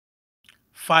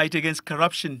fight against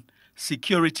corruption,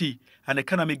 security and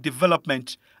economic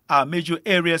development are major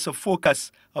areas of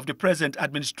focus of the present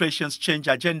administration's change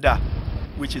agenda,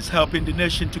 which is helping the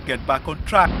nation to get back on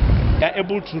track. We are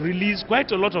able to release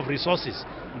quite a lot of resources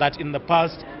that in the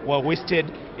past were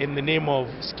wasted in the name of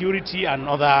security and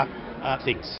other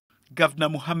things. Governor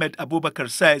Muhammad Abubakar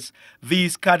says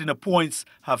these cardinal points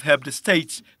have helped the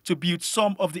state to build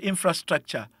some of the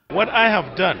infrastructure. What I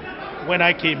have done when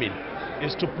I came in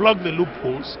is to plug the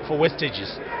loopholes for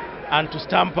wastages and to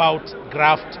stamp out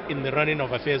graft in the running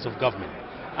of affairs of government.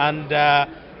 And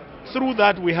through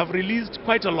that we have released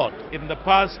quite a lot. In the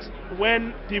past,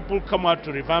 when people come out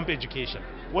to revamp education,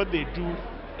 what they do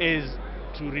is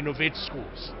to renovate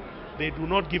schools. They do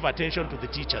not give attention to the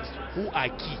teachers, who are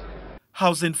key.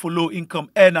 Housing for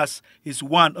low-income earners is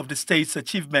one of the state's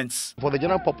achievements. For the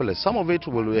general populace, some of it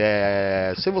will,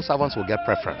 civil servants will get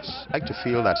preference. I like to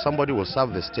feel that somebody will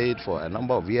serve the state for a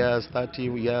number of years, 30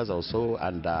 years or so,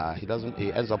 and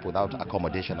he ends up without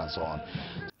accommodation and so on.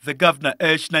 The governor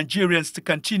urged Nigerians to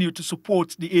continue to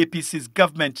support the APC's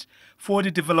government for the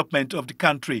development of the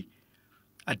country.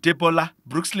 Adebola,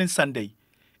 Brooklyn Sunday,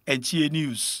 NTA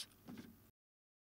News.